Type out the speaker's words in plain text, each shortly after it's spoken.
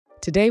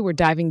Today, we're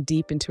diving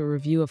deep into a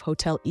review of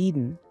Hotel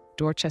Eden,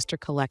 Dorchester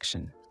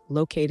Collection,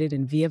 located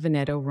in Via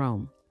Veneto,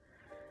 Rome.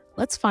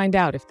 Let's find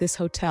out if this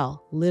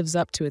hotel lives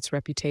up to its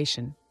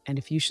reputation and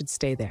if you should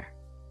stay there.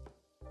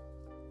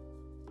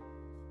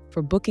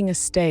 For booking a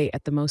stay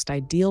at the most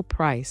ideal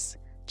price,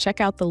 check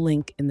out the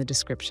link in the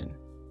description.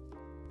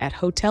 At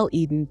Hotel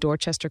Eden,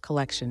 Dorchester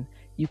Collection,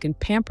 you can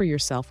pamper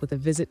yourself with a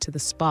visit to the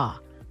spa,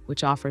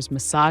 which offers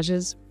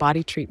massages,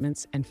 body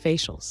treatments, and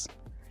facials.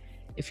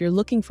 If you're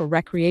looking for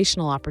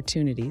recreational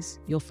opportunities,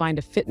 you'll find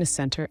a fitness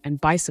center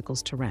and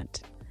bicycles to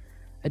rent.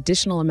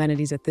 Additional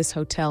amenities at this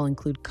hotel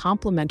include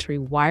complimentary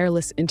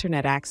wireless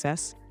internet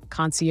access,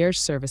 concierge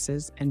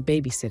services, and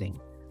babysitting,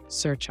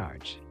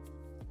 surcharge.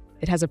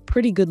 It has a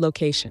pretty good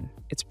location.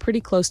 It's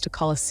pretty close to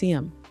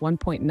Colosseum,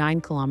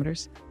 1.9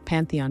 kilometers,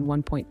 Pantheon,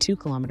 1.2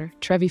 kilometer,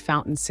 Trevi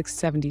Fountain,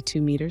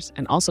 672 meters,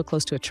 and also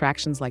close to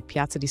attractions like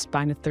Piazza di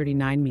Spagna,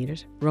 39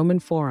 meters, Roman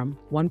Forum,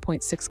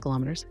 1.6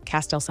 kilometers,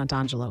 Castel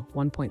Sant'Angelo,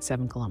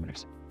 1.7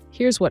 kilometers.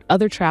 Here's what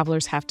other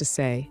travelers have to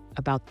say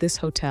about this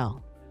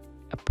hotel.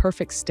 A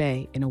perfect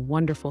stay in a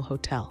wonderful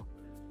hotel.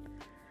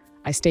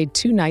 I stayed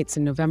 2 nights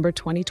in November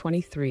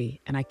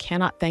 2023, and I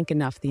cannot thank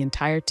enough the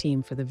entire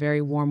team for the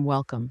very warm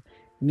welcome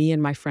me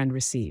and my friend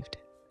received.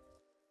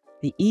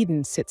 The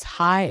Eden sits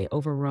high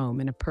over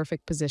Rome in a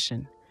perfect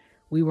position.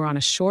 We were on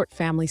a short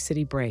family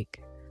city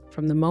break.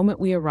 From the moment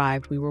we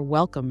arrived, we were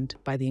welcomed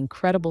by the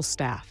incredible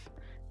staff.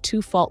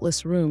 2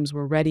 faultless rooms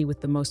were ready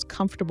with the most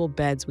comfortable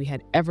beds we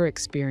had ever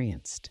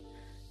experienced.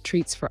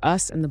 Treats for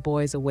us and the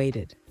boys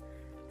awaited.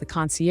 The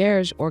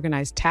concierge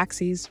organized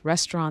taxis,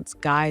 restaurants,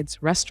 guides,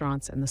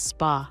 and the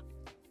spa.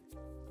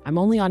 I'm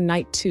only on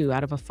night 2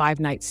 out of a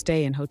 5-night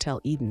stay in Hotel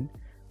Eden,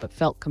 but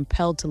felt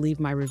compelled to leave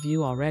my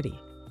review already.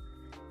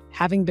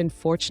 Having been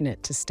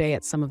fortunate to stay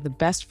at some of the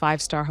best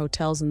 5-star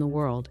hotels in the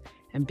world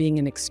and being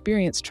an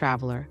experienced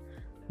traveler,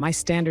 my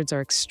standards are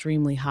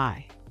extremely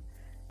high.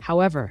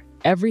 However,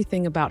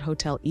 everything about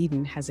Hotel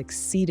Eden has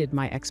exceeded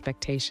my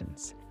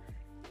expectations.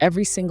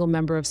 Every single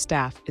member of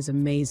staff is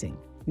amazing.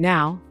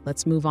 Now,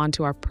 let's move on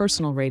to our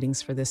personal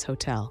ratings for this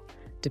hotel,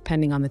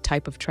 depending on the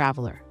type of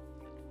traveler.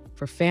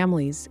 For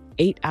families,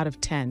 8 out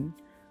of 10.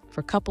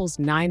 For couples,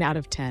 9 out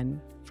of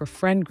 10. For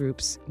friend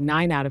groups,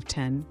 9 out of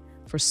 10.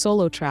 For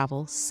solo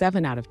travel,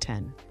 7 out of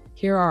 10.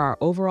 Here are our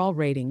overall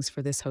ratings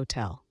for this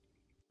hotel.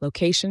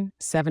 Location,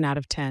 7 out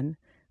of 10.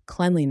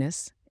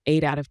 Cleanliness,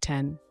 8 out of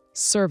 10.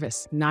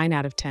 Service, 9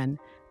 out of 10.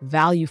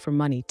 Value for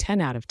money,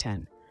 10 out of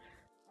 10.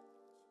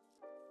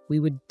 We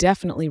would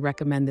definitely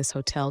recommend this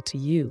hotel to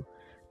you,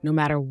 no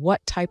matter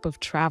what type of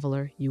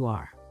traveler you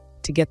are.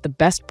 To get the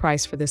best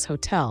price for this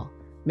hotel,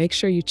 make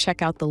sure you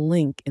check out the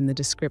link in the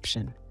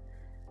description.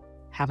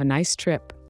 Have a nice trip.